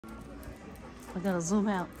We gotta zoom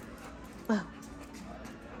out. Whoa.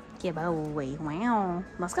 Get away. Wow.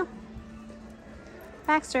 Let's go.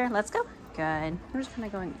 Baxter, let's go. Good. We're just kind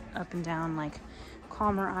of going up and down like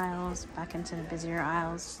calmer aisles, back into the busier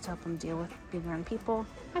aisles, just to help them deal with being around people.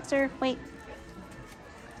 Baxter, wait.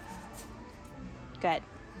 Good.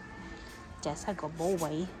 Yes, a good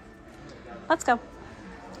boy. Let's go.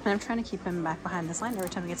 And I'm trying to keep him back behind this line. Every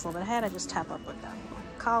time he gets a little bit ahead, I just tap up with that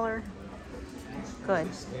collar. Good.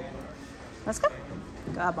 Let's go.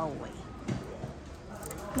 Good boy.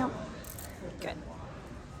 Nope. Good.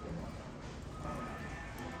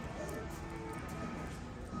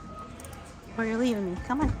 Where you're leaving me.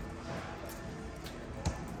 Come on.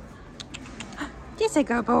 Yes, a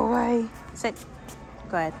good boy. Sit.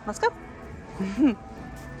 Good. Let's go.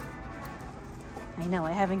 I know,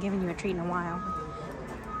 I haven't given you a treat in a while.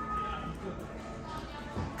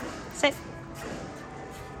 Sit.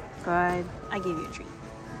 Good. I gave you a treat.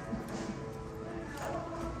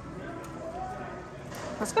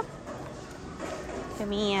 Let's go.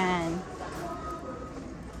 Come in.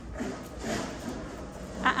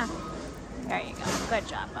 There you go. Good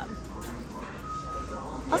job, bub.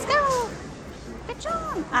 Let's go. Good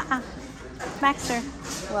job. Baxter.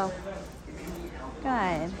 Whoa.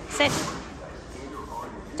 Good. Sit.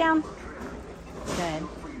 Down. Good.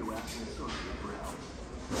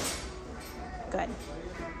 Good.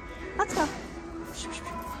 Let's go.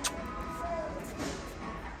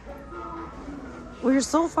 We're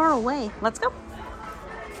so far away. Let's go.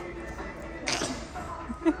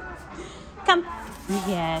 Come.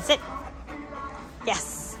 Yeah, sit.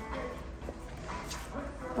 Yes.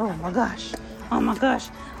 Oh my gosh. Oh my gosh.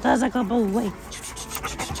 That's like a boy.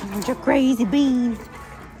 You're crazy bean.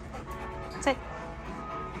 Sit.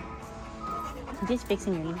 I'm just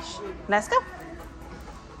fixing your leash. Let's go.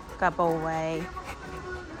 Good boy.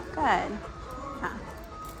 Good.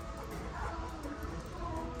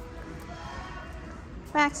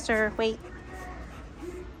 Baxter, wait.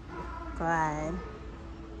 Good.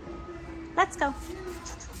 Let's go.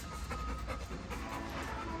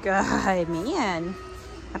 Good, man.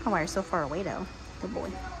 I don't know why you're so far away, though. Good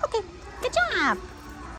boy. Okay, good job.